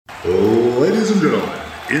Ladies and gentlemen,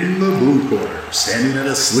 in the blue corner, standing at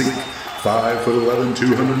a sleek 5'11",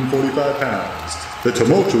 245 pounds, the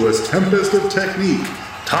tumultuous tempest of technique,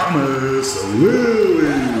 Thomas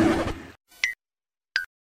Lilly.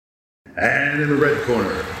 And in the red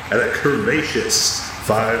corner, at a curvaceous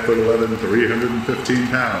 5'11", 315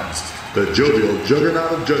 pounds, the jovial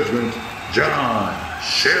juggernaut of judgment, John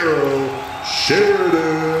Cheryl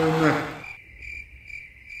Sheridan.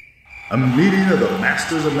 A meeting of the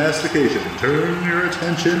masters of mastication. Turn your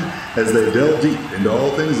attention as they delve deep into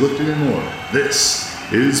all things lifting and more. This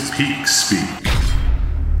is Peak Speak.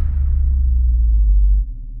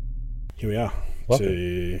 Here we are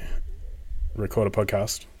to record a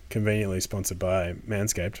podcast, conveniently sponsored by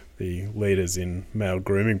Manscaped, the leaders in male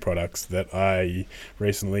grooming products that I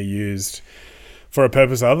recently used for a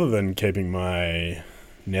purpose other than keeping my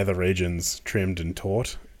nether regions trimmed and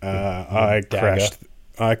taut.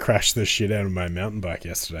 I crashed the shit out of my mountain bike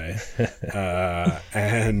yesterday,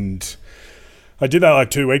 and I did that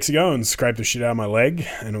like 2 weeks ago and scraped the shit out of my leg,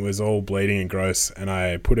 and it was all bleeding and gross, and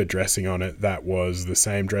I put a dressing on it that was the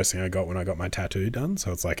same dressing I got when I got my tattoo done,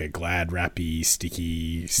 so it's like a Glad wrappy,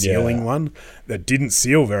 sticky sealing one that didn't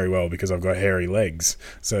seal very well because I've got hairy legs.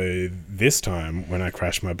 So this time when I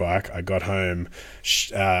crashed my bike, I got home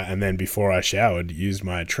and then before I showered, used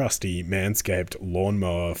my trusty Manscaped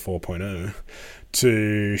Lawnmower 4.0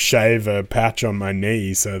 to shave a patch on my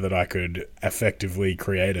knee so that I could effectively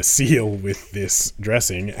create a seal with this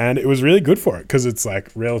dressing. And it was really good for it because it's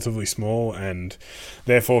like relatively small and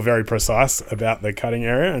therefore very precise about the cutting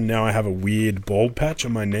area. And now I have a weird bald patch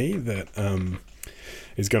on my knee that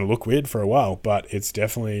is going to look weird for a while, but it's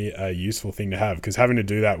definitely a useful thing to have, because having to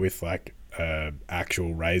do that with like a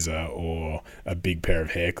actual razor or a big pair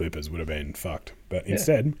of hair clippers would have been fucked. But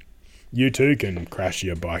instead, you too can crash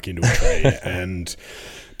your bike into a tree and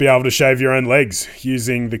be able to shave your own legs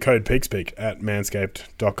using the code PeaksPeak at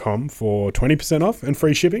manscaped.com for 20% off and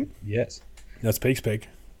free shipping. Yes. That's PeaksPeak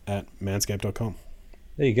at manscaped.com.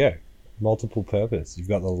 There you go. Multiple purpose. You've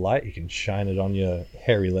got the light, you can shine it on your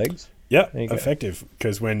hairy legs. Yeah, effective.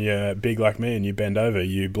 Because when you're big like me and you bend over,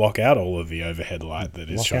 you block out all of the overhead light that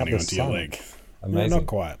is shining onto your leg. Amazing. No, not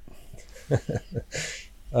quite.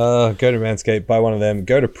 Go to Manscaped, buy one of them.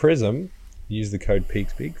 Go to Prism, use the code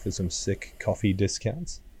PeaksPeak for some sick coffee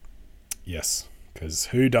discounts. Yes, because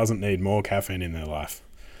who doesn't need more caffeine in their life?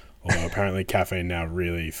 Although apparently caffeine now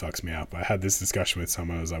really fucks me up. I had this discussion with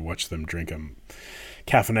someone as I watched them drink a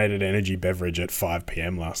caffeinated energy beverage at 5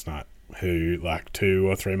 p.m. last night, who like 2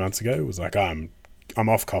 or 3 months ago was like, I'm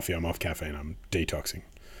off coffee, I'm off caffeine, I'm detoxing.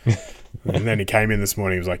 And then he came in this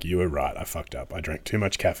morning, he was like, you were right, I fucked up. I drank too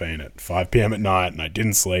much caffeine at 5 p.m. at night and I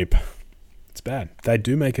didn't sleep. It's bad. They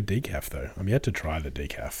do make a decaf though. I'm yet to try the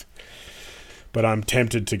decaf. But I'm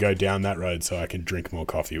tempted to go down that road so I can drink more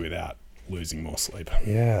coffee without losing more sleep.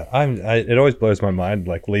 Yeah, it always blows my mind,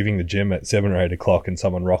 like leaving the gym at 7 or 8 o'clock and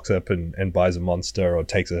someone rocks up and buys a Monster or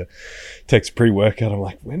takes pre-workout. I'm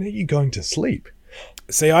like, when are you going to sleep?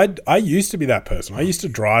 See, I used to be that person. I used to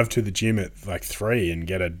drive to the gym at like 3 and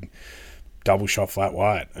get a double shot flat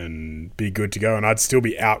white and be good to go, and I'd still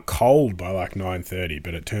be out cold by like 9:30.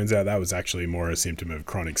 But it turns out that was actually more a symptom of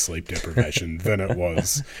chronic sleep deprivation than it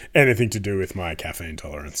was anything to do with my caffeine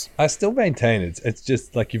tolerance. I still maintain it's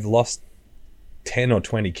just like you've lost 10 or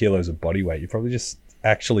 20 kilos of body weight. You're probably just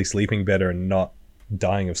actually sleeping better and not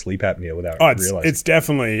dying of sleep apnea without realizing. It's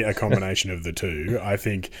definitely a combination of the two. I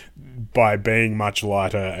think by being much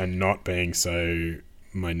lighter and not being so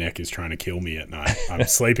my neck is trying to kill me at night, I'm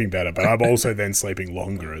sleeping better, but I'm also then sleeping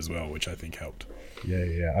longer as well, which I think helped.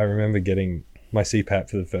 Yeah. I remember getting my CPAP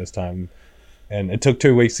for the first time, and it took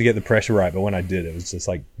 2 weeks to get the pressure right, but when I did, it was just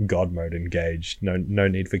like God mode engaged. No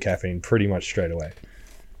need for caffeine pretty much straight away.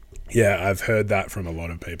 Yeah, I've heard that from a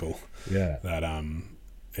lot of people. Yeah. That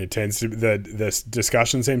it tends to the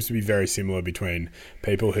discussion seems to be very similar between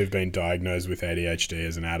people who've been diagnosed with ADHD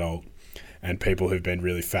as an adult and people who've been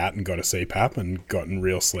really fat and got a CPAP and gotten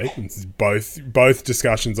real sleep. And both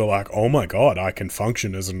discussions are like, oh my God, I can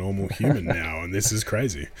function as a normal human now, and this is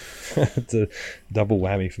crazy. It's a double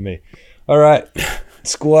whammy for me. All right,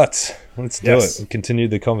 squats. Let's do it. We continued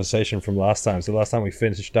the conversation from last time. So last time we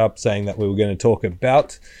finished up saying that we were going to talk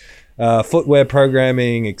about footwear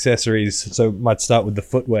programming, accessories. So might start with the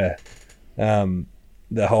footwear.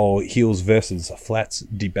 The whole heels versus flats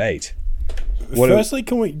debate. Firstly,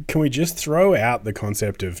 can we just throw out the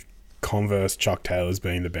concept of Converse Chuck Taylors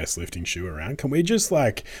being the best lifting shoe around? Can we just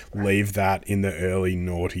like leave that in the early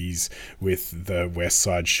noughties with the West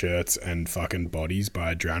Side shirts and fucking bodies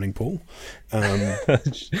by a drowning pool?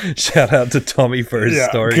 Shout out to Tommy for his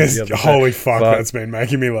story. Holy fuck, that's been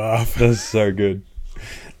making me laugh. That's so good.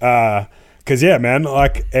 Because, yeah, man,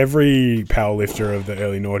 like every power lifter of the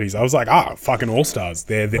early noughties, I was like, fucking All-Stars.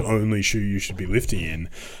 They're the only shoe you should be lifting in.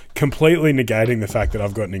 Completely negating the fact that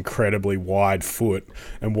I've got an incredibly wide foot,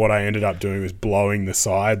 and what I ended up doing was blowing the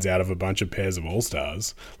sides out of a bunch of pairs of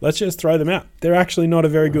All-Stars. Let's just throw them out. They're actually not a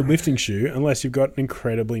very good lifting shoe unless you've got an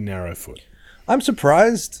incredibly narrow foot. I'm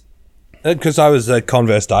surprised, because I was a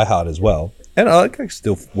Converse diehard as well. And I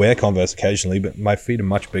still wear Converse occasionally, but my feet are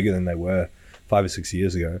much bigger than they were 5 or 6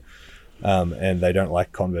 years ago. And they don't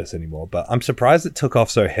like Converse anymore. But I'm surprised it took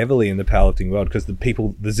off so heavily in the powerlifting world, because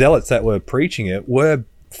the zealots that were preaching it were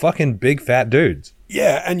fucking big fat dudes.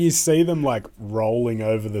 Yeah, and you see them like rolling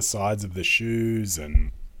over the sides of the shoes,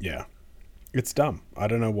 and yeah, it's dumb. I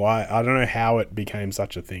don't know why. I don't know how it became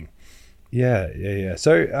such a thing. Yeah.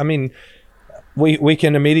 So, I mean, we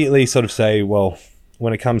can immediately sort of say, well,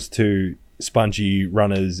 when it comes to spongy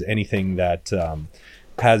runners, anything that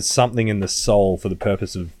has something in the sole for the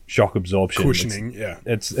purpose of shock absorption, cushioning,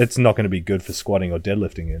 it's not going to be good for squatting or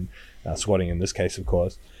deadlifting squatting in this case, of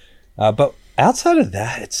course. But outside of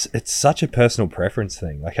that, it's such a personal preference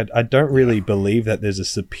thing. Like, I don't really believe that there's a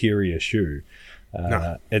superior shoe.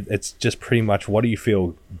 No. It's just pretty much, what do you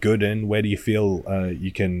feel good in? Where do you feel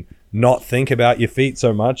you can not think about your feet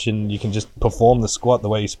so much, and you can just perform the squat the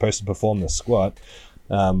way you're supposed to perform the squat?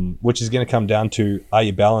 Which is going to come down to, are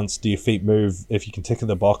you balanced? Do your feet move? If you can tick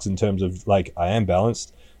the box in terms of, like, I am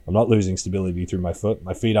balanced, I'm not losing stability through my foot,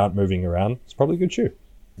 my feet aren't moving around, it's probably a good shoe.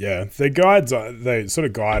 Yeah, the sort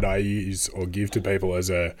of guide I use or give to people as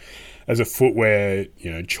a footwear,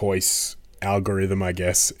 choice algorithm, I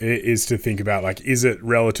guess, is to think about, like, is it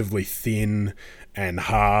relatively thin and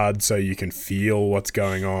hard so you can feel what's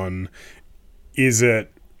going on? Is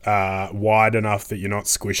it wide enough that you're not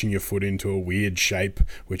squishing your foot into a weird shape,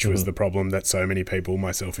 which was the problem that so many people,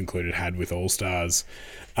 myself included, had with All-Stars?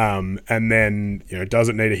 And then, does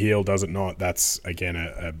it need a heel? Does it not? That's, again,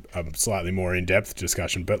 a slightly more in-depth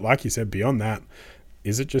discussion. But like you said, beyond that,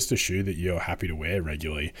 is it just a shoe that you're happy to wear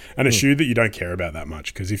regularly, and a shoe that you don't care about that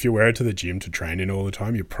much? Because if you wear it to the gym to train in all the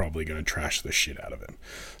time, you're probably going to trash the shit out of it.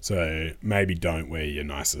 So maybe don't wear your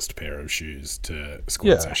nicest pair of shoes to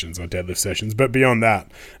squat sessions or deadlift sessions. But beyond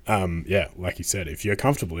that, like you said, if you're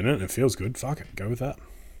comfortable in it and it feels good, fuck it, go with that.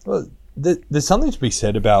 Well, there's something to be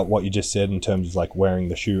said about what you just said in terms of, like, wearing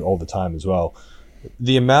the shoe all the time as well.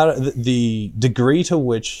 The degree to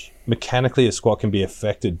which mechanically a squat can be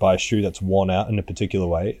affected by a shoe that's worn out in a particular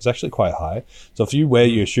way is actually quite high. So if you wear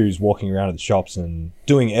your shoes walking around at the shops and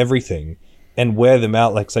doing everything, and wear them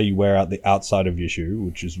out, like, say you wear out the outside of your shoe,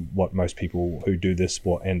 which is what most people who do this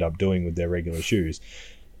sport end up doing with their regular shoes,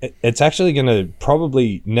 it's actually going to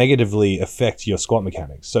probably negatively affect your squat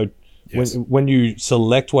mechanics. So when you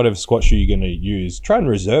select whatever squat shoe you're going to use, try and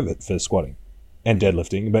reserve it for squatting and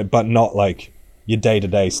deadlifting, but not like your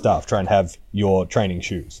day-to-day stuff. Try and have your training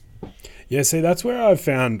shoes. Yeah, see, that's where I've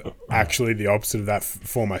found actually the opposite of that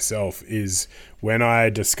for myself is when I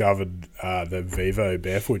discovered the Vivo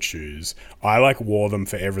barefoot shoes. I wore them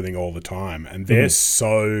for everything all the time, and they're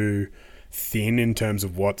so thin in terms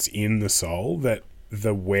of what's in the sole that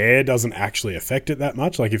the wear doesn't actually affect it that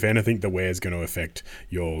much. Like, if anything, the wear is going to affect,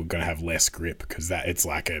 you're going to have less grip, because that it's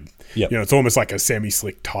like a, it's almost like a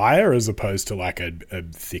semi-slick tire as opposed to like a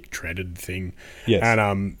thick treaded thing. Yes.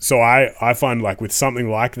 And so I find, like, with something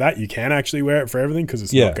like that, you can actually wear it for everything because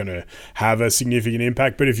it's not going to have a significant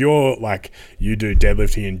impact. But if you're like, you do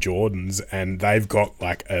deadlifting in Jordans and they've got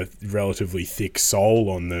like a relatively thick sole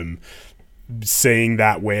on them, seeing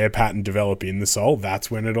that wear pattern develop in the sole,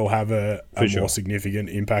 that's when it'll have a more significant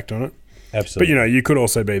impact on it. Absolutely. But, you could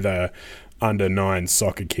also be the under 9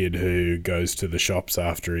 soccer kid who goes to the shops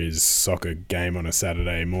after his soccer game on a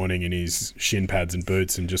Saturday morning in his shin pads and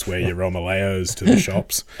boots and just wear your Romaleos to the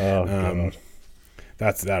shops. God.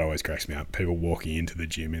 That always cracks me up. People walking into the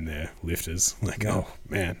gym in their lifters. Like, oh,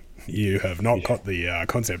 man, you have not got the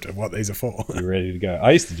concept of what these are for. You're ready to go.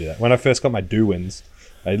 I used to do that. When I first got my Do-Wins,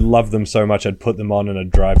 I loved them so much I'd put them on and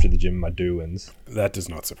I'd drive to the gym in my Do-Wins. That does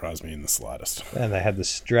not surprise me in the slightest. And they had the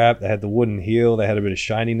strap, they had the wooden heel, they had a bit of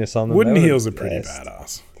shininess on them. Wooden heels are pretty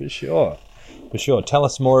badass. For sure. Tell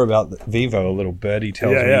us more about the Vivo, a little birdie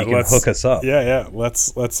tells me you can hook us up. Yeah.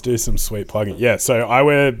 Let's do some sweet plugging. Yeah, so I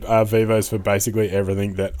wear Vivos for basically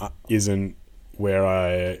everything that isn't where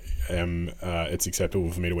I am. It's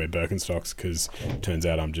acceptable for me to wear Birkenstocks because it turns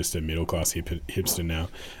out I'm just a middle-class hipster now.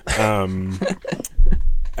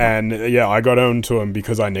 And I got onto them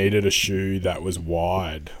because I needed a shoe that was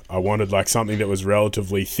wide. I wanted like something that was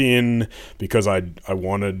relatively thin because I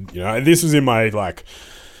wanted, this was in my like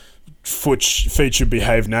feet should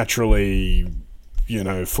behave naturally,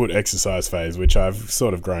 foot exercise phase, which I've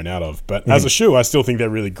sort of grown out of. But as a shoe, I still think they're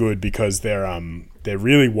really good because they're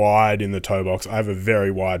really wide in the toe box. I have a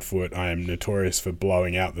very wide foot. I am notorious for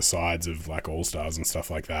blowing out the sides of like All-Stars and stuff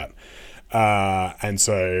like that. And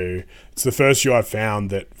so it's the first shoe I've found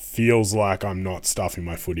that feels like I'm not stuffing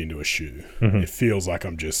my foot into a shoe. It feels like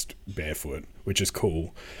I'm just barefoot, which is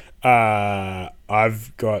cool.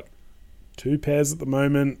 I've got 2 pairs at the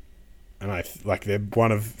moment, and they're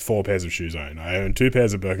one of 4 pairs of shoes I own. I own 2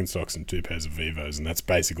 pairs of Birkenstocks and 2 pairs of Vivos, and that's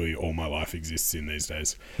basically all my life exists in these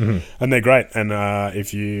days. And they're great. And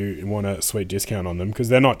if you want a sweet discount on them, because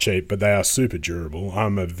they're not cheap, but they are super durable.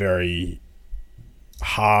 I'm a very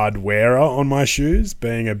hard wearer on my shoes.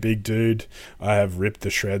 Being a big dude, I have ripped the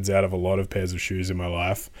shreds out of a lot of pairs of shoes in my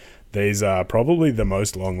life. These are probably the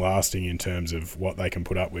most long-lasting in terms of what they can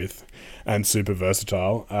put up with, and super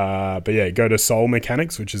versatile. But yeah, go to Soul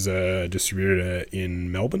Mechanics, which is a distributor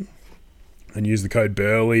in Melbourne, and use the code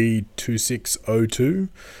BURLEY2602,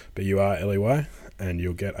 BURLEY, and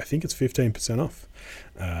you'll get, I think it's 15% off,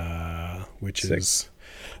 which Sick. Is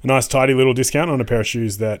a nice, tidy little discount on a pair of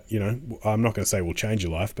shoes that, I'm not going to say will change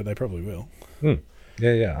your life, but they probably will.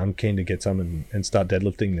 Yeah. I'm keen to get some and start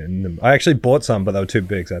deadlifting in them. I actually bought some, but they were too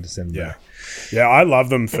big, so I had to send them back. Yeah, I love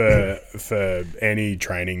them for any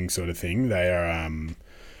training sort of thing. They are,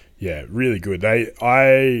 really good.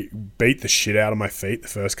 I beat the shit out of my feet the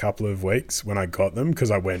first couple of weeks when I got them because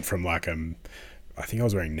I went from I think I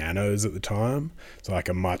was wearing Nanos at the time, so like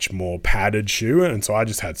a much more padded shoe, and so I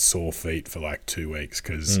just had sore feet for like 2 weeks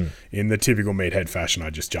because in the typical meathead fashion, I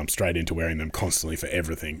just jumped straight into wearing them constantly for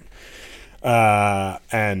everything.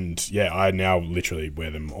 And yeah, I now literally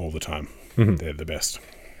wear them all the time. They're the best.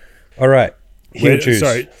 All right. Heel shoes.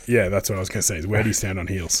 Sorry. Yeah, that's what I was going to say. Is where do you stand on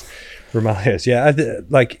heels? Ramalius. Yeah.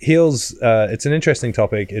 Like heels, it's an interesting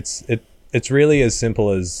topic. It's really as simple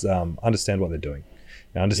as understand what they're doing.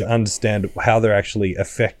 Understand how they're actually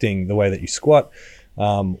affecting the way that you squat.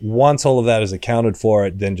 Once all of that is accounted for,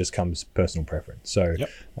 it then just comes personal preference. So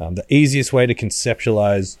the easiest way to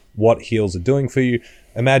conceptualize what heels are doing for you,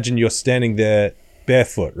 imagine you're standing there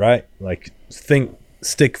barefoot, right? Like think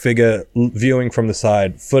stick figure viewing from the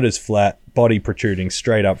side, foot is flat, body protruding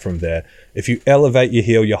straight up from there. If you elevate your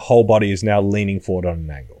heel, your whole body is now leaning forward on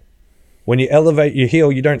an angle. When you elevate your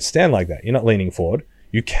heel, you don't stand like that. You're not leaning forward.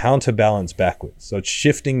 You counterbalance backwards. So it's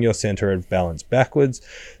shifting your center of balance backwards.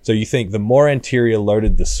 So you think the more anterior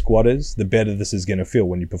loaded the squat is, the better this is going to feel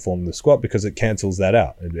when you perform the squat because it cancels that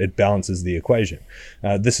out. It balances the equation.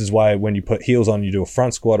 This is why when you put heels on, you do a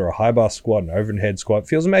front squat or a high bar squat, an overhead squat, it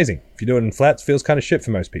feels amazing. If you do it in flats, it feels kind of shit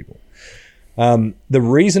for most people. The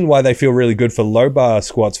reason why they feel really good for low bar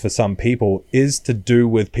squats for some people is to do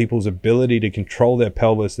with people's ability to control their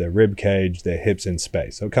pelvis, their rib cage, their hips in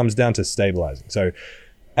space. So it comes down to stabilizing. So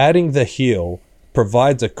adding the heel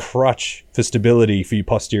provides a crutch for stability for your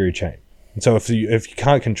posterior chain. And so if you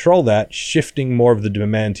can't control that, shifting more of the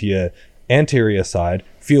demand to your anterior side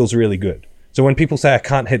feels really good. So when people say I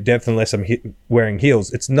can't hit depth unless I'm wearing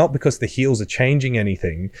heels, it's not because the heels are changing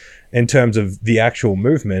anything in terms of the actual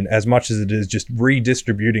movement as much as it is just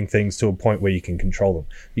redistributing things to a point where you can control them.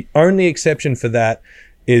 The only exception for that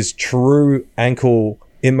is true ankle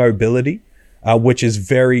immobility, which is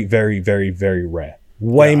very, very, very, very rare.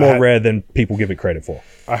 Way more rare than people give it credit for.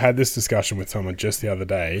 I had this discussion with someone just the other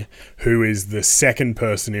day who is the second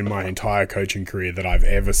person in my entire coaching career that I've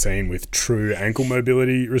ever seen with true ankle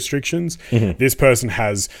mobility restrictions. This person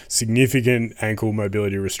has significant ankle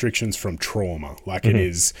mobility restrictions from trauma. Like it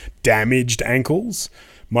is damaged ankles.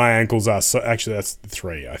 My ankles are actually that's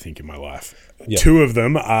 3, I think, in my life. Yep. 2 of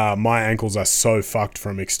them are my ankles are so fucked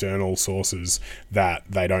from external sources that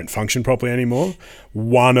they don't function properly anymore.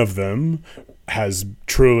 One of them has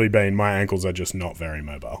truly been my ankles are just not very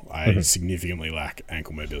mobile. I significantly lack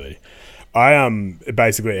ankle mobility. I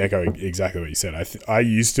basically echo exactly what you said. I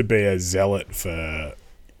used to be a zealot for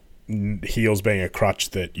heels being a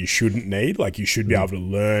crutch that you shouldn't need. Like you should be able to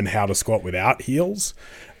learn how to squat without heels.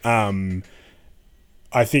 I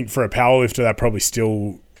think for a powerlifter that probably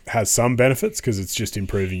still has some benefits because it's just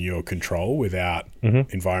improving your control without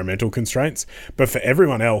environmental constraints. But for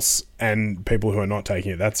everyone else and people who are not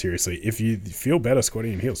taking it that seriously, if you feel better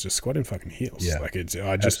squatting in heels, just squat in fucking heels. Yeah, like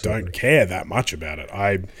I just don't care that much about it.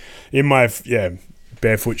 In my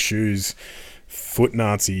barefoot shoes foot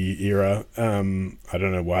Nazi era, I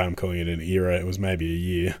don't know why I'm calling it an era. It was maybe a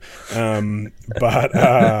year, but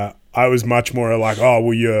I was much more like, oh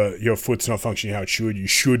well, your foot's not functioning how it should. You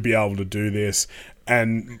should be able to do this.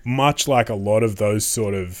 And much like a lot of those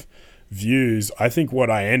sort of views, I think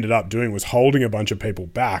what I ended up doing was holding a bunch of people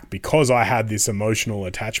back because I had this emotional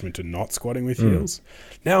attachment to not squatting with heels.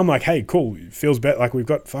 Now I'm like, hey, cool, it feels better. Like we've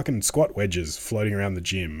got fucking squat wedges floating around the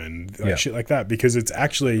gym and shit like that, because it's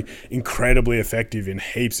actually incredibly effective in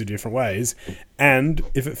heaps of different ways. And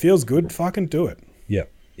if it feels good, fucking do it.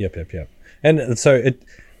 Yep. And so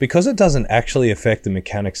because it doesn't actually affect the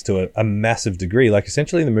mechanics to a massive degree, like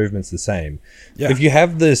essentially the movement's the same. Yeah. If you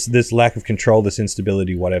have this lack of control, this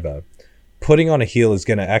instability, whatever, putting on a heel is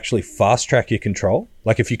going to actually fast track your control.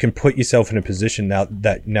 Like if you can put yourself in a position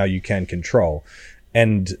now you can control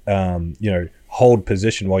and, hold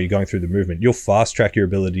position while you're going through the movement, you'll fast track your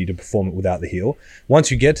ability to perform it without the heel. Once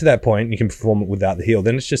you get to that point and you can perform it without the heel,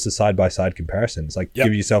 then it's just a side-by-side comparison. It's like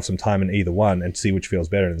give yourself some time in either one and see which feels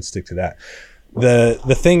better and stick to that.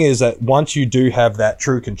 The thing is that once you do have that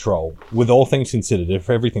true control, with all things considered, if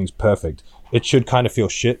everything's perfect, it should kind of feel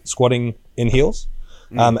shit squatting in heels.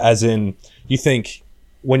 As in, you think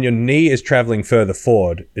when your knee is traveling further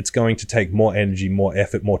forward, it's going to take more energy, more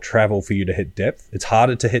effort, more travel for you to hit depth. It's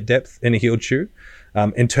harder to hit depth in a heeled shoe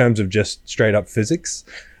in terms of just straight up physics.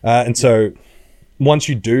 And so once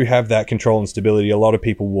you do have that control and stability, a lot of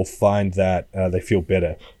people will find that they feel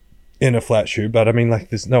better in a flat shoe. But I mean, like,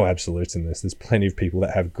 there's no absolutes in this. There's plenty of people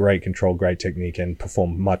that have great control, great technique, and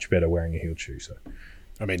perform much better wearing a heeled shoe. So,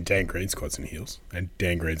 I mean, Dan Green squats in heels, and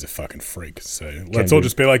Dan Green's a fucking freak. So let's all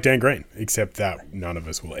just be like Dan Green, except that none of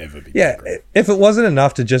us will ever be. Yeah, Dan Green. If it wasn't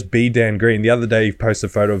enough to just be Dan Green, the other day he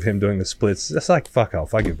posted a photo of him doing the splits. It's like, fuck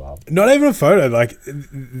off, I give up. Not even a photo. Like,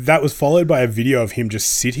 that was followed by a video of him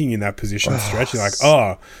just sitting in that position, stretching.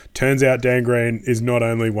 Like, turns out Dan Green is not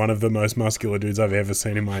only one of the most muscular dudes I've ever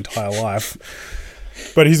seen in my entire life,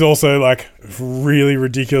 but he's also like really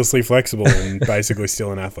ridiculously flexible and basically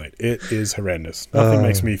still an athlete. It is horrendous. Nothing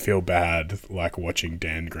makes me feel bad like watching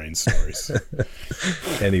Dan Green stories.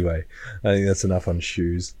 Anyway, I think that's enough on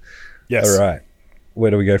shoes. Yes. All right. Where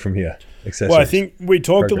do we go from here? Accessories. Well, I think we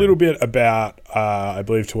talked a little bit about, I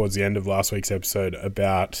believe towards the end of last week's episode,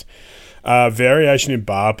 about variation in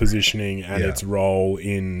bar positioning and its role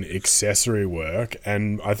in accessory work.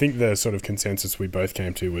 And I think the sort of consensus we both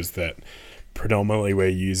came to was that predominantly we're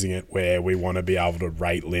using it where we want to be able to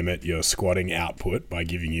rate limit your squatting output by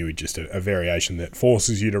giving you just a variation that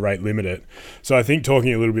forces you to rate limit it. So I think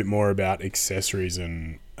talking a little bit more about accessories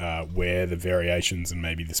and where the variations and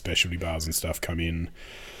maybe the specialty bars and stuff come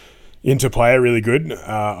into play are really good.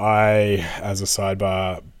 I, as a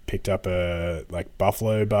sidebar, picked up a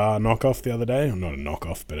Buffalo bar knockoff the other day. Not a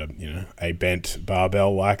knockoff, but a bent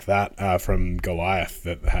barbell like that from Goliath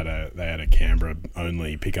that they had a Canberra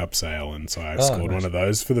only pickup sale, and so I scored one of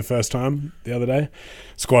those for the first time the other day.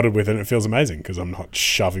 Squatted with it, and it feels amazing because I'm not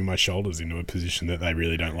shoving my shoulders into a position that they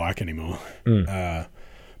really don't like anymore.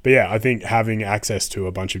 But yeah, I think having access to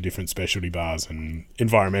a bunch of different specialty bars and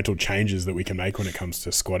environmental changes that we can make when it comes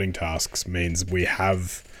to squatting tasks means we're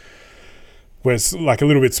like a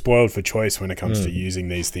little bit spoiled for choice when it comes to using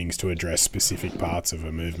these things to address specific parts of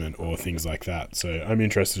a movement or things like that. So I'm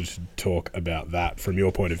interested to talk about that from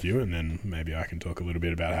your point of view, and then maybe I can talk a little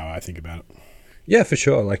bit about how I think about it. Yeah, for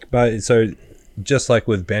sure. So just like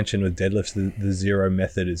with bench and with deadlifts, the zero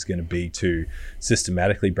method is going to be to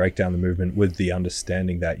systematically break down the movement with the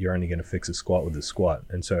understanding that you're only going to fix a squat with a squat.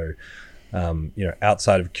 And so,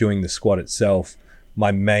 outside of cueing the squat itself,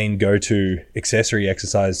 my main go-to accessory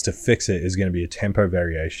exercise to fix it is going to be a tempo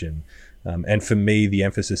variation. And for me, the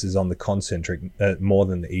emphasis is on the concentric more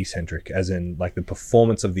than the eccentric, as in like the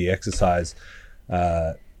performance of the exercise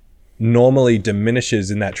normally diminishes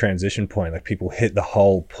in that transition point. Like people hit the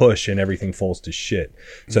whole push and everything falls to shit.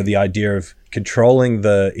 So the idea of controlling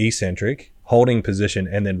the eccentric, holding position,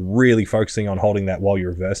 and then really focusing on holding that while you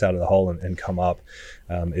reverse out of the hole and come up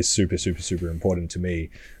is super, super, super important to me.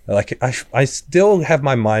 Like I still have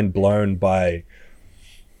my mind blown by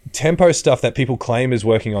tempo stuff that people claim is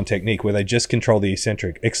working on technique, where they just control the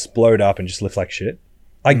eccentric, explode up and just lift like shit.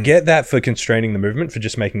 I get that for constraining the movement, for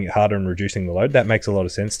just making it harder and reducing the load. That makes a lot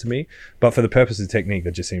of sense to me. But for the purpose of technique,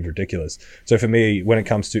 that just seems ridiculous. So for me, when it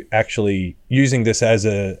comes to actually using this as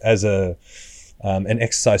an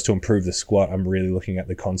exercise to improve the squat, I'm really looking at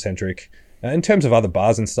the concentric. In terms of other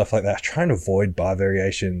bars and stuff like that, I try and avoid bar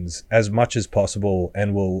variations as much as possible,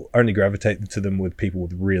 and will only gravitate to them with people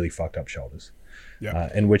with really fucked up shoulders.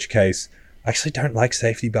 Yeah. In which case, I actually don't like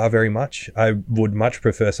safety bar very much. I would much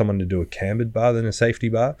prefer someone to do a cambered bar than a safety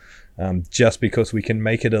bar, just because we can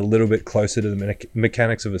make it a little bit closer to the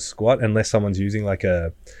mechanics of a squat, unless someone's using like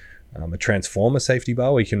a transformer safety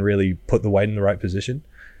bar where you can really put the weight in the right position.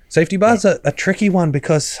 Safety bars are a tricky one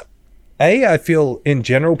because I feel in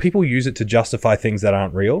general people use it to justify things that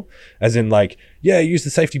aren't real, as in like, yeah, use the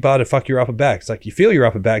safety bar to fuck your upper back. It's like, you feel your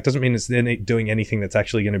upper back doesn't mean it's then doing anything that's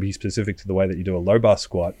actually going to be specific to the way that you do a low bar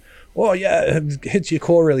squat. Oh yeah, it hits your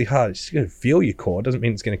core really hard. It's just going to feel your core. Doesn't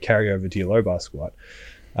mean it's going to carry over to your low bar squat.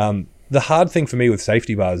 The hard thing for me with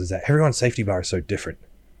safety bars is that everyone's safety bar is so different.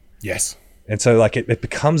 Yes. And so like it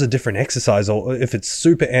becomes a different exercise, or if it's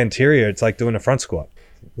super anterior, it's like doing a front squat.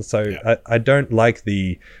 So yeah. I don't like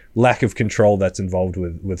the lack of control that's involved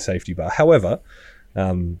with safety bar. However,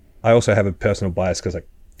 I also have a personal bias because I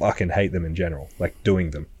fucking hate them in general, like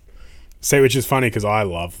doing them. See, which is funny because I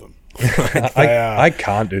love them. I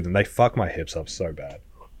can't do them. They fuck my hips up so bad.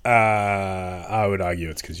 I would argue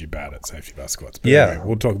it's because you're bad at safety bar squats. But yeah, anyway,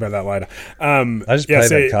 we'll talk about that later. I just play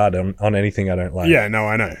that card on anything I don't like. Yeah, no,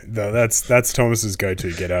 I know. That's Thomas's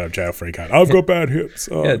go-to get out of jail free card. I've got bad hips.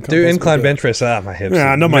 Yeah, do incline bench press. My hips.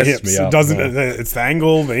 Yeah, not my hips. It doesn't. It's the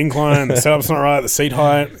angle, the incline, the setup's not right, the seat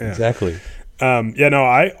height. Yeah. Exactly.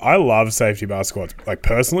 I love safety bar squats. Like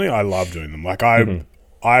personally, I love doing them. Like I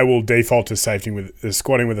will default to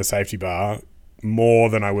squatting with a safety bar more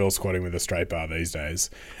than I will squatting with a straight bar these days.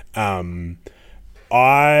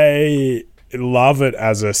 I love it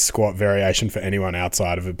as a squat variation for anyone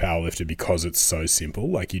outside of a powerlifter because it's so simple.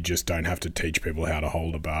 Like you just don't have to teach people how to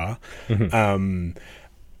hold a bar.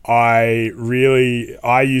 I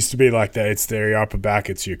used to be like that. It's your upper back,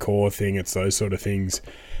 it's your core thing, it's those sort of things.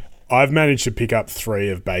 I've managed to pick up 3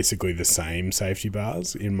 of basically the same safety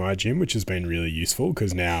bars in my gym, which has been really useful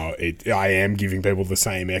because now I am giving people the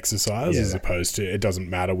same exercise as opposed to it doesn't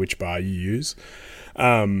matter which bar you use.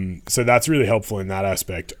 So that's really helpful in that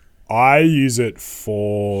aspect. I use it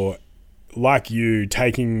for, like you,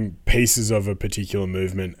 taking pieces of a particular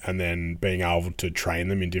movement and then being able to train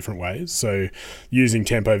them in different ways. So using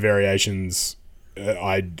tempo variations,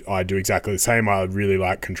 I do exactly the same. I really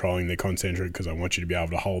like controlling the concentric because I want you to be able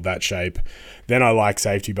to hold that shape. Then I like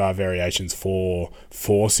safety bar variations for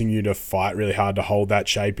forcing you to fight really hard to hold that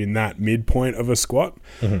shape in that midpoint of a squat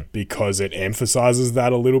because it emphasizes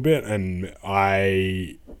that a little bit, and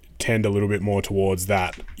I tend a little bit more towards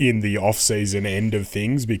that in the off-season end of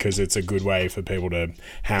things because it's a good way for people to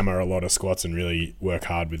hammer a lot of squats and really work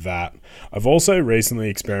hard with that. I've also recently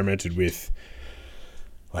experimented with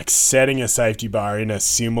like setting a safety bar in a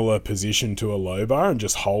similar position to a low bar and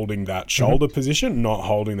just holding that shoulder position, not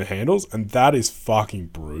holding the handles. And that is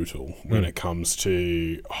fucking brutal when it comes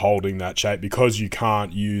to holding that shape because you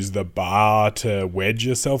can't use the bar to wedge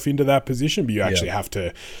yourself into that position, but you actually have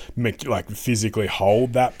to physically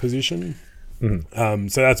hold that position.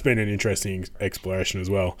 So that's been an interesting exploration as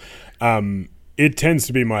well. It tends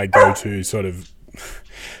to be my go-to sort of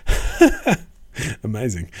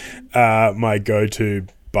amazing, my go-to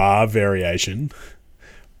bar variation,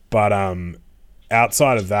 but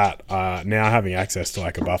outside of that, now having access to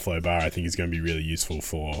like a Buffalo bar I think is going to be really useful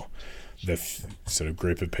for the sort of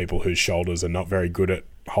group of people whose shoulders are not very good at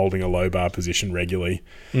holding a low bar position regularly.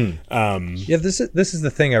 This is the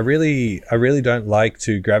thing. I really don't like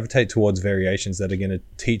to gravitate towards variations that are going to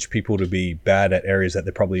teach people to be bad at areas that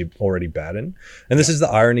they're probably already bad in. And this is the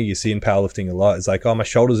irony you see in powerlifting a lot. It's like, oh, my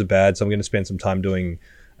shoulders are bad, so I'm going to spend some time doing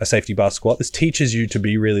a safety bar squat. This teaches you to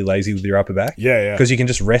be really lazy with your upper back. Because you can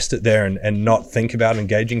just rest it there and not think about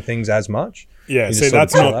engaging things as much. See,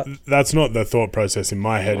 that's not the thought process in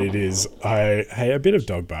my head. It is, a bit of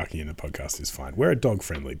dog barking in the podcast is fine. We're a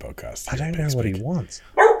dog-friendly podcast. I don't know what he wants.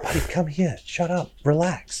 Buddy, come here. Shut up.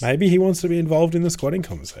 Relax. Maybe he wants to be involved in the squatting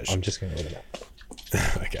conversation. I'm just going to let him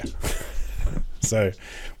out. Okay. So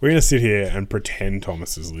we're going to sit here and pretend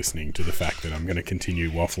Thomas is listening to the fact that I'm going to continue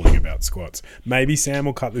waffling about squats. Maybe Sam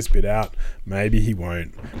will cut this bit out. Maybe he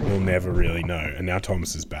won't. We'll never really know. And now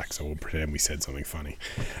Thomas is back, so we'll pretend we said something funny.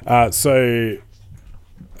 So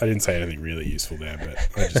I didn't say anything really useful there,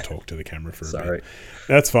 but I just talked to the camera for a bit.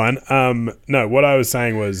 That's fine. No, what I was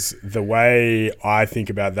saying was the way I think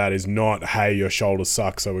about that is not, hey, your shoulders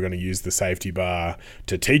suck, so we're going to use the safety bar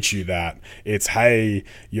to teach you that. It's, hey,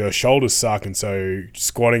 your shoulders suck, and so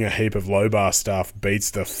squatting a heap of low bar stuff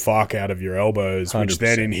beats the fuck out of your elbows, 100%. Which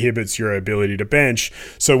then inhibits your ability to bench.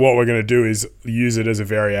 So what we're going to do is use it as a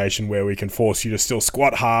variation where we can force you to still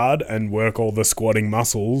squat hard and work all the squatting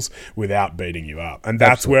muscles without beating you up. And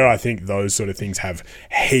that's where I think those sort of things have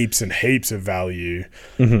heaps and heaps of value.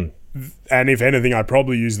 And if anything, I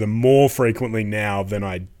probably use them more frequently now than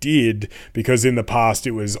I did, because in the past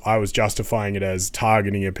I was justifying it as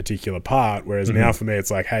targeting a particular part, whereas now for me it's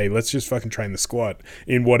like, hey, let's just fucking train the squat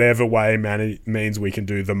in whatever way means we can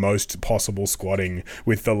do the most possible squatting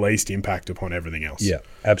with the least impact upon everything else. Yeah,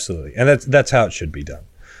 absolutely. And that's how it should be done.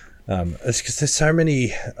 It's because there's so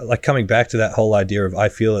many, like, coming back to that whole idea of I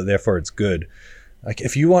feel it, therefore it's good. Like,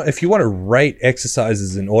 if you want to rate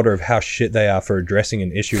exercises in order of how shit they are for addressing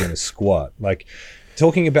an issue in a squat, like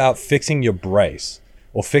talking about fixing your brace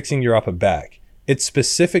or fixing your upper back, it's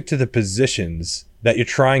specific to the positions that you're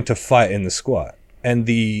trying to fight in the squat. And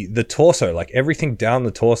the torso, like everything down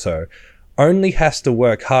the torso, only has to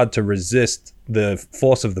work hard to resist the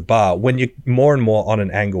force of the bar when you're more and more on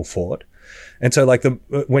an angle forward. And so, like,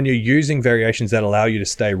 when you're using variations that allow you to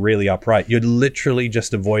stay really upright, you're literally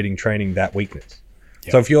just avoiding training that weakness.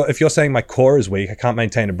 Yep. So if you're saying my core is weak, I can't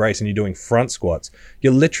maintain a brace, and you're doing front squats,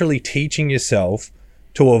 you're literally teaching yourself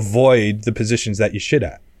to avoid the positions that you're shit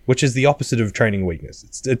at, which is the opposite of training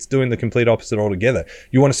weakness. It's doing the complete opposite altogether.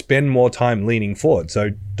 You want to spend more time leaning forward.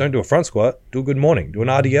 So don't do a front squat, do a good morning, do an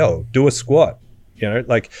RDL, do a squat.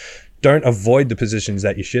 Like, don't avoid the positions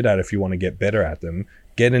that you're shit at if you want to get better at them.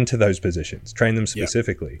 Get into those positions, train them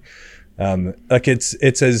specifically. Yep. Like it's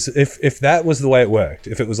as if that was the way it worked.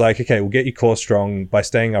 If it was like, okay, we'll get your core strong by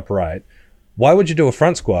staying upright. Why would you do a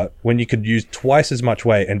front squat when you could use twice as much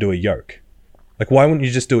weight and do a yoke? Like, why wouldn't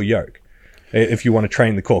you just do a yoke if you want to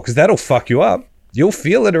train the core? Because that'll fuck you up. You'll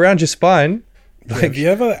feel it around your spine. Like, have you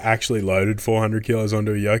ever actually loaded 400 kilos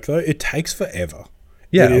onto a yoke though? It takes forever.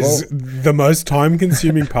 Yeah, it is the most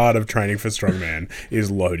time-consuming part of training for strongman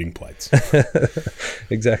is loading plates.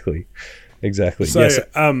 Exactly. So, yes.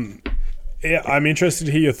 Yeah, I'm interested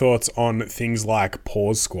to hear your thoughts on things like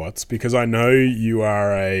pause squats, because I know you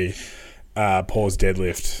are a pause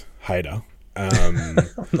deadlift hater. I'm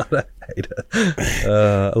not a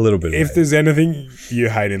hater. A little bit. If there's anything you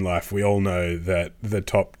hate in life, we all know that the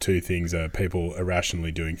top two things are people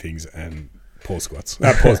irrationally doing things and pause squats.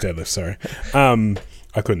 Pause deadlifts, sorry.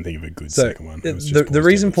 I couldn't think of a good second one. The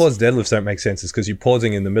reason pause deadlifts don't make sense is because you're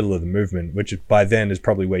pausing in the middle of the movement, which by then is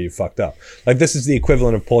probably where you fucked up. Like, this is the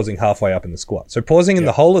equivalent of pausing halfway up in the squat. So pausing in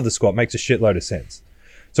the whole of the squat makes a shitload of sense.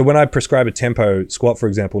 So when I prescribe a tempo squat, for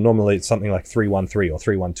example, normally it's something like 3-1-3 or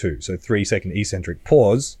 3-1-2. So 3-second eccentric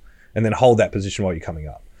pause and then hold that position while you're coming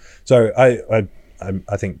up. So I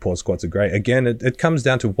think pause squats are great. Again, it comes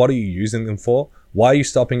down to what are you using them for? Why are you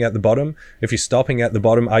stopping at the bottom? If you're stopping at the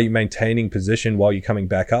bottom, are you maintaining position while you're coming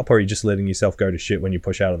back up, or are you just letting yourself go to shit when you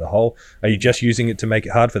push out of the hole? Are you just using it to make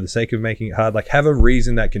it hard for the sake of making it hard? Like, have a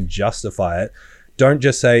reason that can justify it. Don't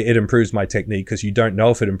just say it improves my technique, because you don't know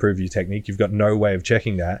if it improves your technique. You've got no way of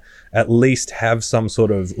checking that. At least have some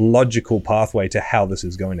sort of logical pathway to how this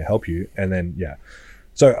is going to help you. And then,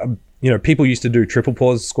 So, people used to do triple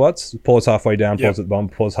pause squats, pause halfway down, pause at the bottom,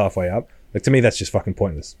 pause halfway up. Like, to me, that's just fucking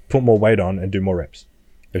pointless. Put more weight on and do more reps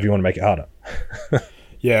if you want to make it harder.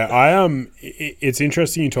 It's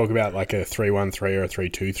interesting you talk about like a 3-1-3 or a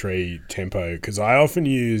 3-2-3 tempo, because I often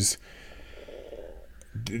use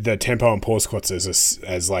the tempo and pause squats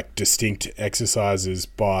as like distinct exercises.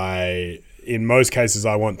 In most cases,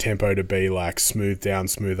 I want tempo to be like smooth down,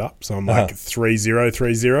 smooth up. So I'm like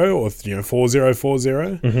 3-0-3-0 or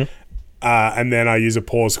 4-0-4-0. Mm-hmm. And then I use a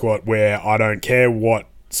pause squat where I don't care what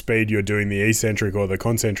speed you're doing the eccentric or the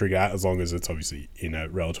concentric at, as long as it's obviously in a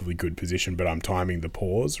relatively good position, but I'm timing the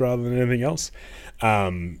pause rather than anything else.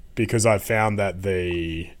 Because I found that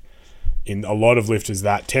in a lot of lifters,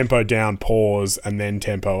 that tempo down, pause, and then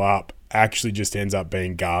tempo up actually just ends up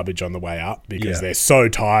being garbage on the way up, because they're so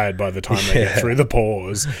tired by the time they get through the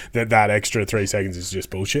pause that extra 3 seconds is just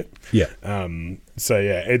bullshit.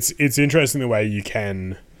 It's interesting the way you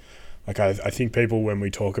can, like, I think people, when we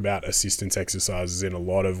talk about assistance exercises, in a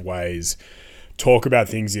lot of ways talk about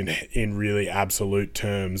things in really absolute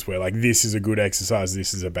terms, where like, this is a good exercise,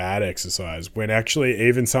 this is a bad exercise, when actually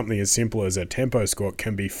even something as simple as a tempo squat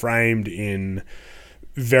can be framed in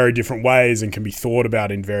very different ways and can be thought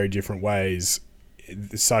about in very different ways,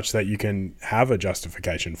 such that you can have a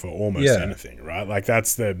justification for almost anything, right? Like,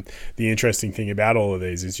 that's the interesting thing about all of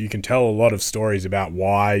these, is you can tell a lot of stories about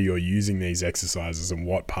why you're using these exercises and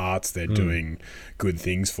what parts they're doing good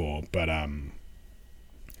things for.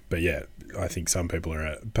 But yeah, I think some people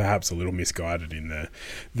are perhaps a little misguided in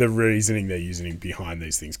the reasoning they're using behind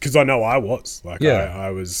these things. Because I know I was. Like,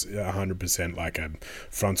 I was 100% like a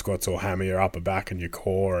front squats or hammer your upper back and your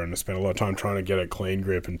core, and I spent a lot of time trying to get a clean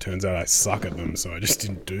grip, and turns out I suck at them, so I just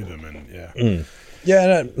didn't do them. And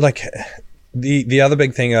like, the other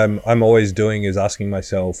big thing I'm always doing is asking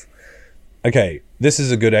myself, okay, this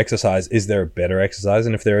is a good exercise. Is there a better exercise?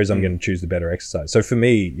 And if there is, I'm going to choose the better exercise. So for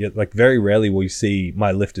me, like, very rarely will you see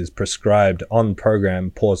my lifters prescribed on program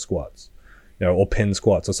pause squats. or pin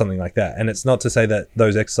squats or something like that. And it's not to say that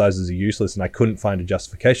those exercises are useless and I couldn't find a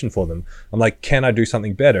justification for them. I'm like, can I do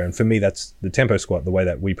something better? And for me, that's the tempo squat, the way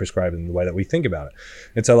that we prescribe and the way that we think about it.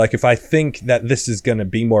 And so like, if I think that this is going to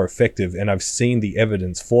be more effective and I've seen the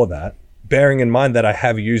evidence for that, bearing in mind that I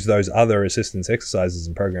have used those other assistance exercises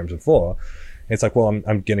and programs before, it's like, well,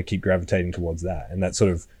 I'm going to keep gravitating towards that. And that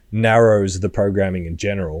sort of narrows the programming in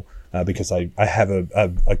general, because I have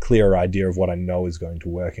a clearer idea of what I know is going to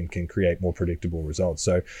work and can create more predictable results.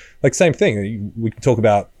 So like same thing, we can talk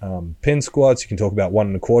about pin squats, you can talk about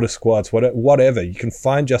 1 1/4 squats, whatever. You can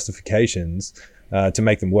find justifications to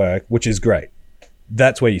make them work, which is great.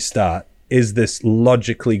 That's where you start. Is this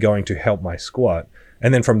logically going to help my squat?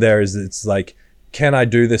 And then from there it's like, can I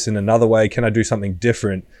do this in another way? Can I do something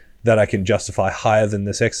different that I can justify higher than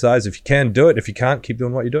this exercise? If you can, do it. If you can't, keep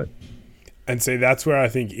doing what you're doing. And see, that's where I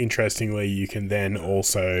think, interestingly, you can then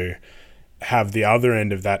also have the other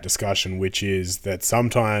end of that discussion, which is that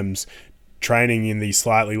sometimes training in the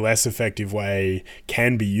slightly less effective way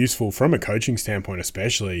can be useful from a coaching standpoint,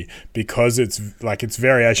 especially because it's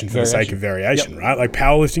variation for the sake of variation, right? Like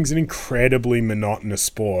powerlifting is an incredibly monotonous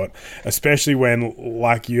sport, especially when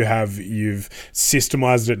like you've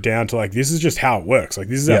systemized it down to like, this is just how it works. Like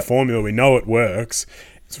this is our formula. We know it works.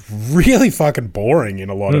 It's really fucking boring in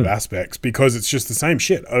a lot of aspects because it's just the same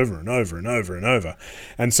shit over and over and over and over.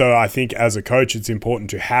 And so I think as a coach, it's important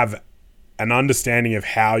to have an understanding of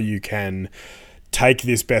how you can take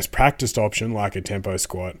this best practiced option like a tempo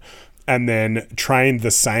squat and then train the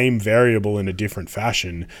same variable in a different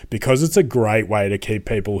fashion, because it's a great way to keep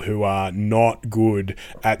people who are not good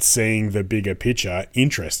at seeing the bigger picture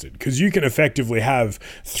interested. Because you can effectively have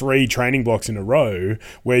 3 training blocks in a row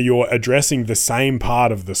where you're addressing the same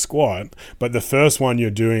part of the squat, but the first one you're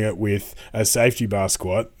doing it with a safety bar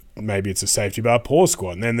squat, maybe it's a safety bar pause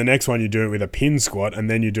squat, and then the next one you're doing it with a pin squat, and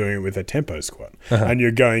then you're doing it with a tempo squat. And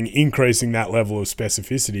you're increasing that level of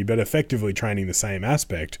specificity, but effectively training the same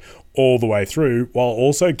aspect all the way through while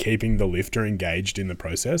also keeping the lifter engaged in the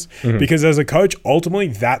process. Because as a coach, ultimately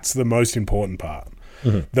that's the most important part.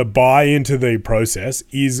 The buy into the process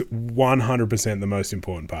is 100% the most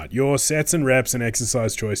important part. Your sets and reps and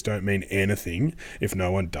exercise choice don't mean anything if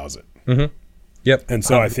no one does it. Yep. And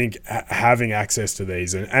so I think having access to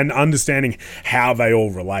these and understanding how they all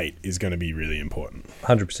relate is going to be really important.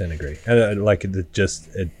 100% agree. And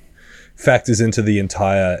it factors into the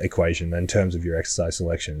entire equation in terms of your exercise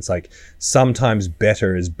selection. It's like sometimes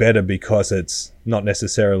better is better because it's not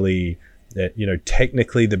necessarily,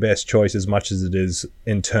 technically the best choice as much as it is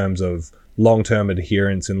in terms of long-term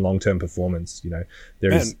adherence and long-term performance.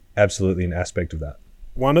 There is absolutely an aspect of that.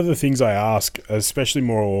 One of the things I ask, especially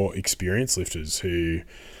more experienced lifters who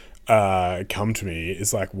come to me,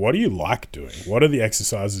 is like, what do you like doing? What are the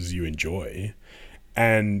exercises you enjoy?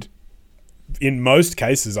 And in most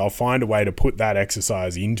cases, I'll find a way to put that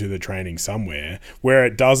exercise into the training somewhere where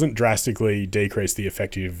it doesn't drastically decrease the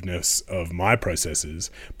effectiveness of my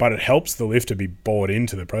processes, but it helps the lifter be bought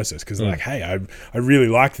into the process because like, hey, I really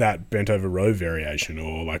like that bent over row variation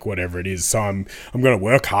or like whatever it is. So I'm going to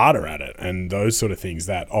work harder at it, and those sort of things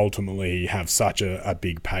that ultimately have such a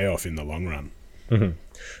big payoff in the long run. I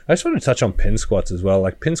just want to touch on pin squats as well.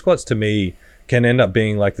 Like pin squats to me can end up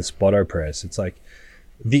being like the Spoto press. It's like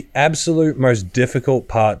the absolute most difficult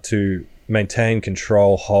part to maintain,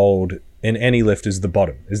 control, hold in any lift is the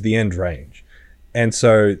bottom, is the end range. And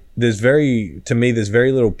so there's very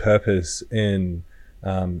little purpose in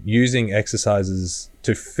using exercises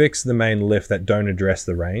to fix the main lift that don't address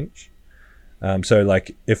the range. So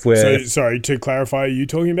like if we're... sorry, to clarify, are you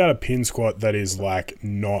talking about a pin squat that is like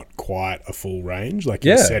not quite a full range? Like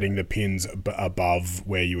you're setting the pins above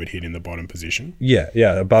where you would hit in the bottom position? Yeah,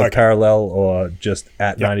 above parallel or just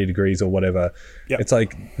at 90 degrees or whatever. It's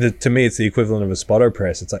like, to me, it's the equivalent of a Spoto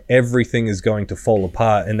press. It's like everything is going to fall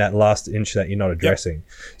apart in that last inch that you're not addressing.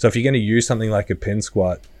 So if you're going to use something like a pin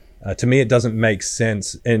squat, to me, it doesn't make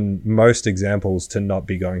sense in most examples to not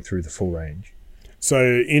be going through the full range.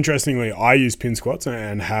 So interestingly, I use pin squats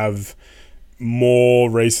and have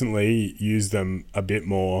more recently used them a bit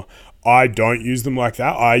more. I don't use them like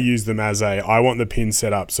that. I use them as I want the pin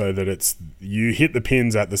set up so that you hit the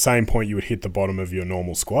pins at the same point you would hit the bottom of your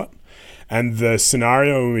normal squat. And the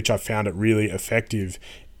scenario in which I found it really effective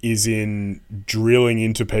is in drilling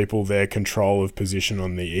into people their control of position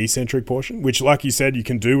on the eccentric portion, which, like you said, you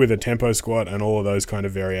can do with a tempo squat and all of those kind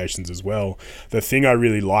of variations as well. The thing I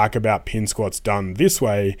really like about pin squats done this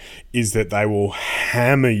way is that they will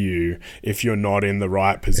hammer you if you're not in the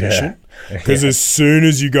right position. Because as soon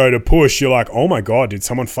as you go to push, you're like, oh my God, did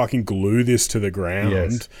someone fucking glue this to the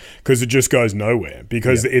ground? Because it just goes nowhere.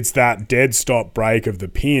 Because it's that dead stop break of the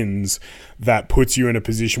pins that puts you in a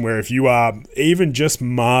position where if you are even just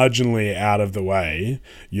marginally out of the way,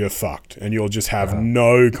 you're fucked. And you'll just have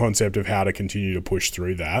no concept of how to continue to push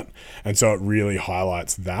through that. And so it really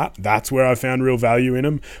highlights that. That's where I found real value in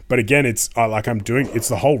them. But again, it's it's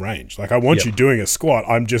the whole range. Like I want you doing a squat.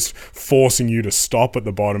 I'm just forcing you to stop at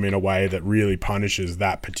the bottom in a way that really punishes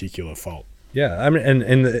that particular fault. Yeah, I mean,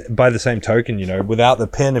 and by the same token, you know, without the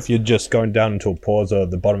pin, if you're just going down into a pause or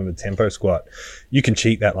the bottom of a tempo squat, you can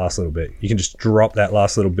cheat that last little bit. You can just drop that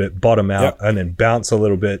last little bit, bottom out, and then bounce a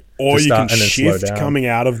little bit. Or you can shift coming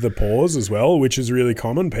out of the pause as well, which is really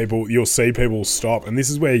common. You'll see people stop, and this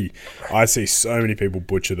is where I see so many people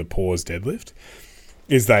butcher the pause deadlift.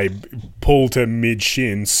 Is they pull to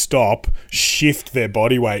mid-shin, stop, shift their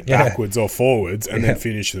body weight backwards or forwards, and then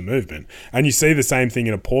finish the movement. And you see the same thing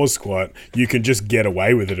in a pause squat. You can just get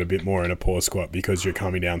away with it a bit more in a pause squat because you're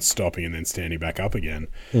coming down, stopping, and then standing back up again.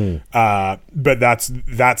 But that's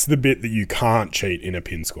the bit that you can't cheat in a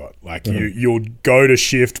pin squat. Like you'll go to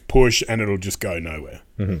shift, push, and it'll just go nowhere.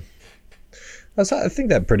 I think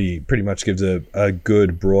that pretty much gives a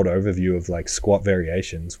good broad overview of like squat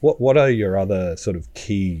variations. What are your other sort of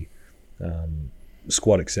key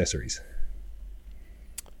squat accessories?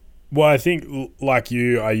 Well, I think like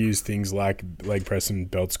you, I use things like leg press and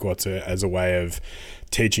belt squats as a way of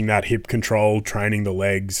teaching that hip control, training the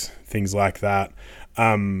legs, things like that.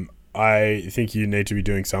 I think you need to be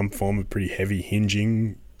doing some form of pretty heavy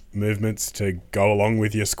hinging movements to go along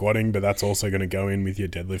with your squatting, but that's also going to go in with your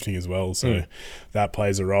deadlifting as well, so that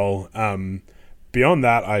plays a role. Beyond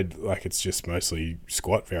that, it's just mostly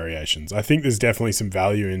squat variations. I think there's definitely some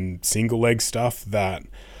value in single leg stuff that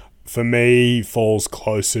for me falls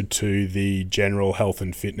closer to the general health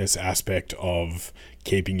and fitness aspect of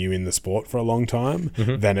keeping you in the sport for a long time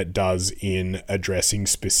than it does in addressing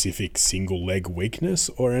specific single leg weakness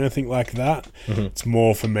or anything like that. It's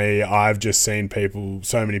more for me, I've just seen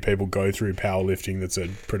so many people go through powerlifting that's a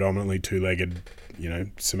predominantly two-legged,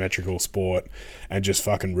 symmetrical sport and just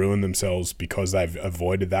fucking ruin themselves because they've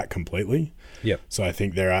avoided that completely. So I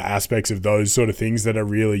think there are aspects of those sort of things that are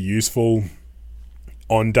really useful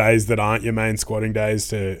on days that aren't your main squatting days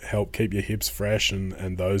to help keep your hips fresh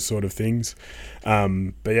and those sort of things.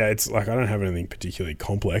 But yeah, it's like I don't have anything particularly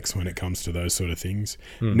complex when it comes to those sort of things.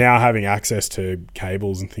 Now having access to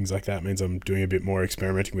cables and things like that means I'm doing a bit more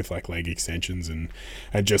experimenting with like leg extensions and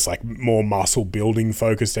just like more muscle building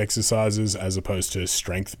focused exercises as opposed to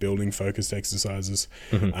strength building focused exercises.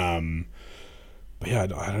 But yeah, I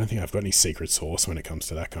don't think I've got any secret sauce when it comes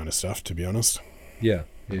to that kind of stuff, to be honest. Yeah.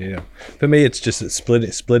 For me, it's just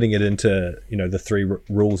splitting it into, the three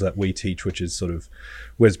rules that we teach, which is sort of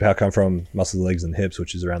where's the power come from, muscles, legs, and hips,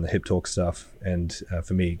 which is around the hip talk stuff. And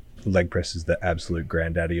for me, leg press is the absolute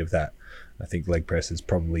granddaddy of that. I think leg press is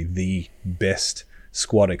probably the best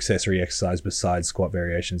squat accessory exercise besides squat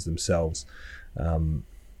variations themselves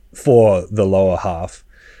for the lower half.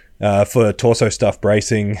 For torso stuff,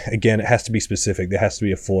 bracing, again, it has to be specific. There has to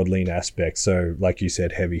be a forward lean aspect. So like you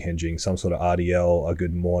said, heavy hinging, some sort of RDL, a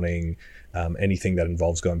good morning, anything that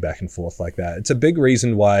involves going back and forth like that. It's a big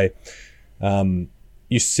reason why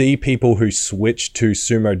you see people who switch to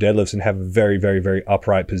sumo deadlifts and have a very, very, very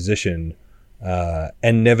upright position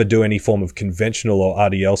and never do any form of conventional or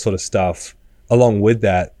RDL sort of stuff. Along with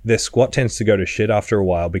that, their squat tends to go to shit after a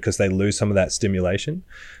while because they lose some of that stimulation.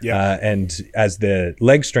 And as their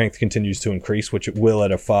leg strength continues to increase, which it will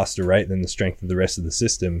at a faster rate than the strength of the rest of the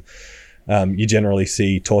system, you generally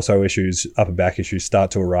see torso issues, upper back issues start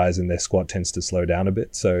to arise and their squat tends to slow down a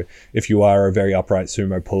bit. So if you are a very upright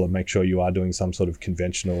sumo puller, make sure you are doing some sort of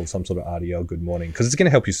conventional, some sort of RDL good morning, because it's going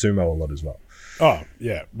to help you sumo a lot as well. Oh,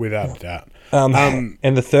 yeah, without a doubt.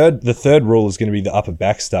 And the third rule is going to be the upper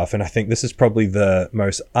back stuff. And I think this is probably the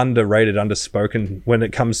most underrated, underspoken when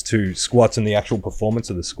it comes to squats and the actual performance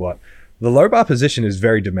of the squat. The low bar position is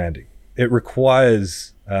very demanding. It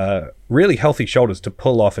requires really healthy shoulders to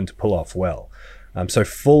pull off and to pull off well. So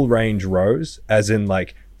full range rows, as in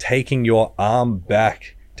like taking your arm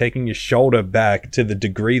back, taking your shoulder back to the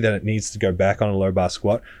degree that it needs to go back on a low bar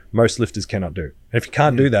squat, most lifters cannot do. And if you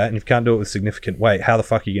can't do that, and if you can't do it with significant weight, how the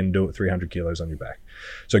fuck are you going to do it with 300 kilos on your back?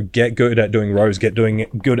 So get good at doing rows, good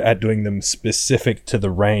at doing them specific to the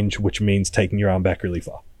range, which means taking your arm back really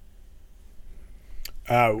far.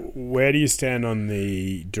 Where do you stand on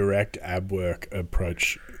the direct ab work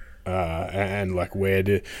approach, and like where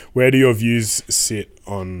do your views sit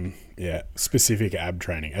on specific ab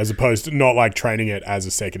training as opposed to not like training it as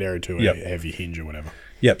a secondary to a heavy hinge or whatever?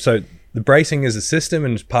 Yep. So the bracing is a system,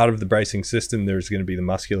 and as part of the bracing system, there's going to be the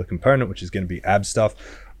muscular component, which is going to be ab stuff.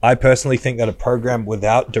 I personally think that a program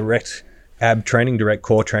without direct ab training, direct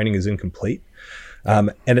core training, is incomplete.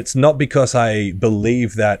 And it's not because I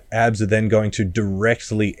believe that abs are then going to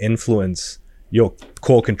directly influence your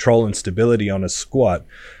core control and stability on a squat,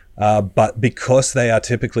 but because they are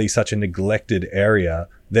typically such a neglected area,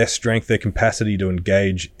 their strength, their capacity to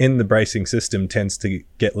engage in the bracing system tends to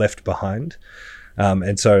get left behind.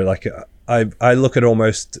 And so like I look at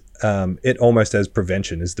almost as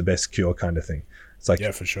prevention is the best cure kind of thing. It's like,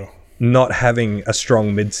 yeah, for sure. Not having a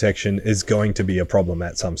strong midsection is going to be a problem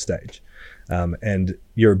at some stage. And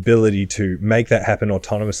your ability to make that happen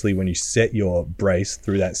autonomously when you set your brace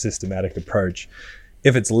through that systematic approach,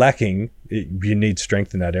 if it's lacking, you need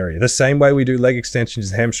strength in that area. The same way we do leg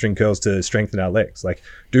extensions and hamstring curls to strengthen our legs. Like,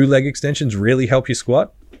 do leg extensions really help you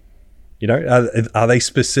squat? You know, are they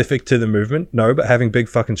specific to the movement? No, but having big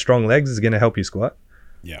fucking strong legs is going to help you squat.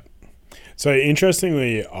 Yeah. So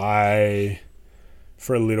interestingly, I,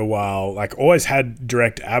 for a little while, like always had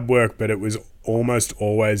direct ab work, but it was almost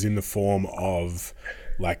always in the form of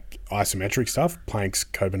like isometric stuff, planks,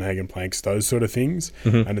 Copenhagen planks, those sort of things.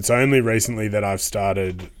 Mm-hmm. And it's only recently that I've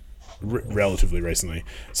started, relatively recently,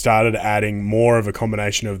 started adding more of a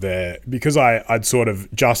combination of because I'd sort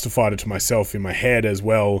of justified it to myself in my head as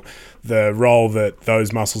well, the role that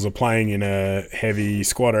those muscles are playing in a heavy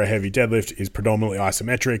squat or a heavy deadlift is predominantly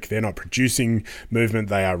isometric. They're not producing movement,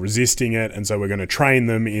 they are resisting it, and so we're going to train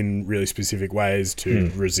them in really specific ways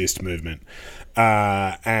to resist movement.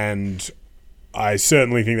 And I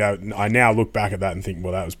certainly think that I now look back at that and think,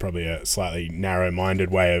 well, that was probably a slightly narrow-minded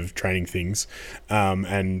way of training things,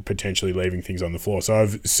 and potentially leaving things on the floor. So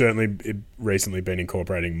I've certainly recently been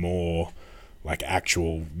incorporating more like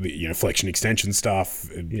actual, flexion extension stuff,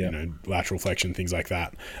 lateral flexion, things like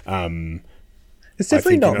that. It's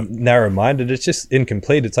definitely not narrow-minded. It's just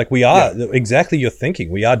incomplete. It's like we are exactly your thinking.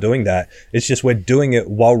 We are doing that. It's just we're doing it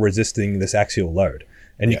while resisting this axial load.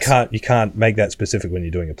 And you can't make that specific when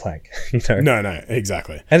you're doing a plank. No,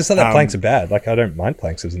 exactly. And it's not that planks are bad. Like, I don't mind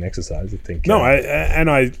planks as an exercise. I think. No,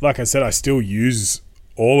 like I said, I still use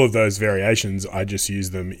all of those variations. I just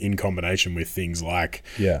use them in combination with things like,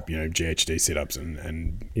 GHD sit-ups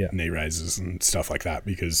and knee raises and stuff like that,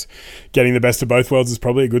 because getting the best of both worlds is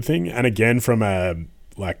probably a good thing. And again, from a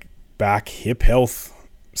like back hip health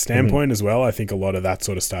standpoint as well, I think a lot of that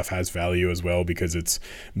sort of stuff has value as well, because it's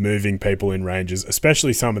moving people in ranges,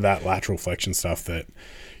 especially some of that lateral flexion stuff that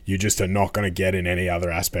you just are not going to get in any other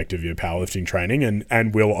aspect of your powerlifting training,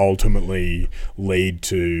 and will ultimately lead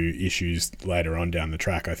to issues later on down the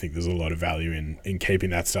track. I think there's a lot of value in keeping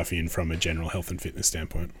that stuff in from a general health and fitness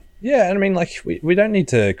standpoint. Yeah, and I mean, like, we don't need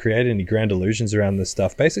to create any grand illusions around this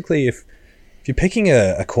stuff. Basically, if you're picking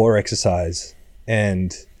a core exercise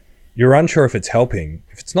and you're unsure if it's helping,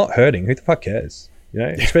 if it's not hurting, who the fuck cares?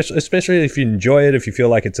 Especially if you enjoy it, if you feel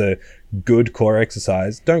like it's a good core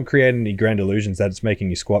exercise, don't create any grand illusions that it's making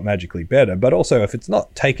you squat magically better. But also, if it's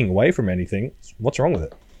not taking away from anything, what's wrong with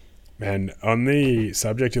it? Man, on the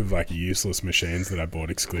subject of like useless machines that I bought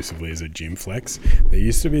exclusively as a gym flex, there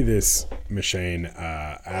used to be this machine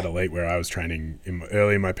at Elite where I was training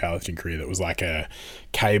early in my powerlifting career that was like a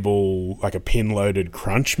cable, like a pin-loaded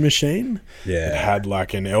crunch machine. Yeah. It had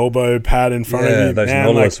like an elbow pad in front of you. Yeah, those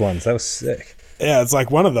Nautilus ones. That was sick. Yeah, it's like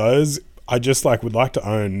one of those I just like would like to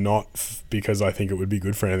own, not because I think it would be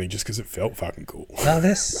good for anything, just because it felt fucking cool. No,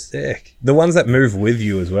 they're sick. The ones that move with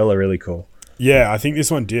you as well are really cool. Yeah, I think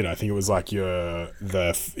this one did. I think it was like your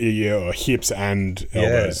hips and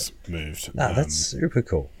elbows moved. No, that's super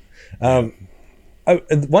cool.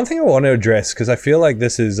 One thing I want to address, because I feel like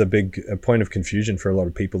this is a point of confusion for a lot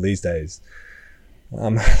of people these days.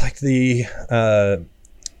 Like the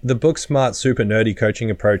book smart, super nerdy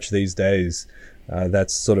coaching approach these days,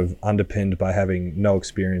 that's sort of underpinned by having no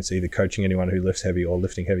experience either coaching anyone who lifts heavy or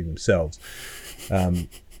lifting heavy themselves.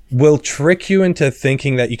 Will trick you into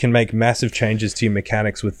thinking that you can make massive changes to your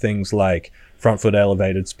mechanics with things like front foot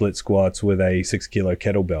elevated split squats with a 6 kilo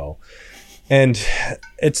kettlebell. And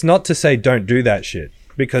it's not to say don't do that shit,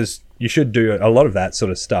 because you should do a lot of that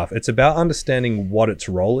sort of stuff. It's about understanding what its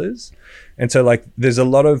role is. And so like there's a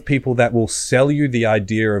lot of people that will sell you the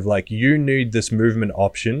idea of like, you need this movement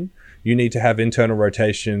option. You need to have internal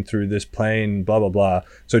rotation through this plane, blah, blah, blah.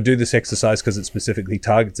 So do this exercise because it specifically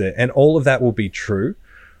targets it. And all of that will be true.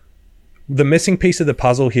 The missing piece of the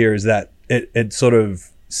puzzle here is that it sort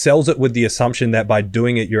of sells it with the assumption that by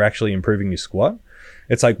doing it, you're actually improving your squat.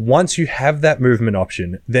 It's like once you have that movement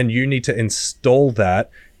option, then you need to install that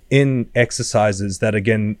in exercises that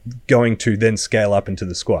again going to then scale up into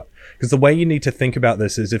the squat. Because the way you need to think about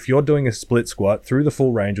this is if you're doing a split squat through the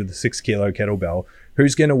full range with a 6 kilo kettlebell,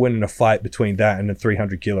 who's going to win in a fight between that and the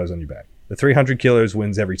 300 kilos on your back? The 300 kilos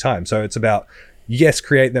wins every time. So it's about, yes,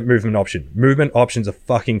 create that movement option. Movement options are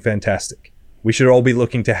fucking fantastic. We should all be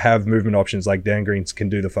looking to have movement options like Dan Greens can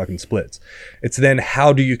do the fucking splits. It's then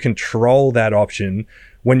how do you control that option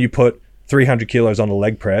when you put 300 kilos on a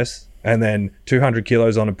leg press and then 200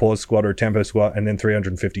 kilos on a pause squat or a tempo squat and then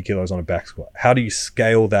 350 kilos on a back squat? How do you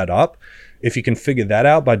scale that up? If you can figure that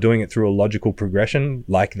out by doing it through a logical progression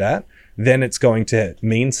like that, then it's going to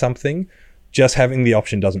mean something. Just having the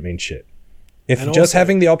option doesn't mean shit. If and just also,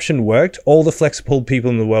 having the option worked, all the flexible people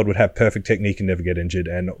in the world would have perfect technique and never get injured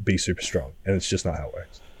and be super strong. And it's just not how it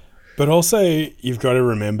works. But also, you've got to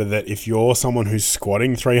remember that if you're someone who's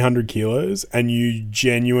squatting 300 kilos and you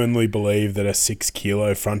genuinely believe that a 6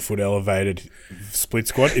 kilo front foot elevated split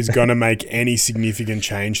squat is going to make any significant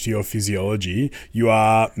change to your physiology, you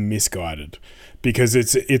are misguided. Because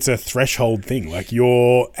it's a threshold thing. Like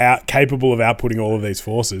you're capable of outputting all of these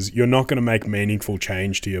forces. You're not going to make meaningful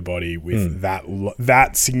change to your body with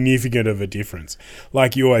that significant of a difference.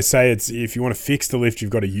 Like you always say, it's if you want to fix the lift, you've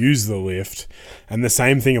got to use the lift. And the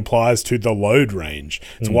same thing applies to the load range.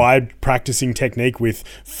 It's why practicing technique with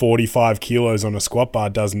 45 kilos on a squat bar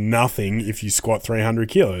does nothing if you squat 300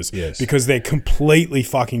 kilos. Yes. Because they're completely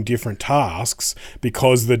fucking different tasks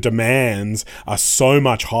because the demands are so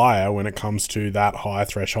much higher when it comes to that high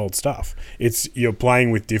threshold stuff. You're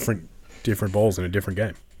playing with different balls in a different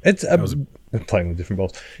game. It's playing with different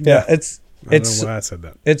balls. Yeah, it's I don't know why I said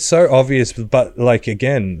that. It's so obvious, but like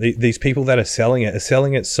again, these people that are selling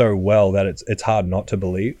it so well that it's hard not to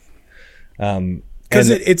believe. Because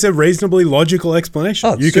it's a reasonably logical explanation.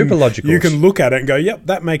 Oh, super logical. You can look at it and go, "Yep,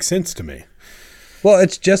 that makes sense to me." Well,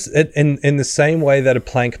 it's just in the same way that a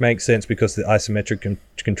plank makes sense because of the isometric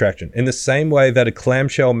contraction. In the same way that a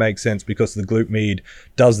clamshell makes sense because the glute med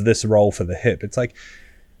does this role for the hip. It's like,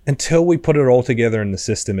 until we put it all together in the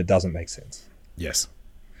system, it doesn't make sense. Yes.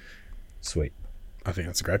 Sweet. I think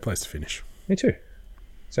that's a great place to finish. Me too.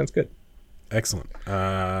 Sounds good. Excellent.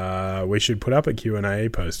 We should put up a Q&A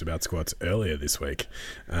post about squats earlier this week.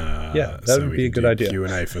 That would be a good idea.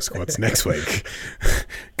 Q&A for squats next week.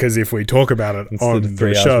 Because if we talk about it instead on of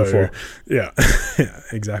 3 the hours show... before. Yeah,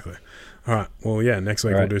 exactly. All right. Well, yeah, next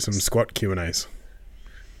week we'll do some squat Q&As.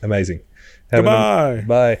 Amazing. Goodbye.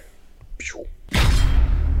 Bye.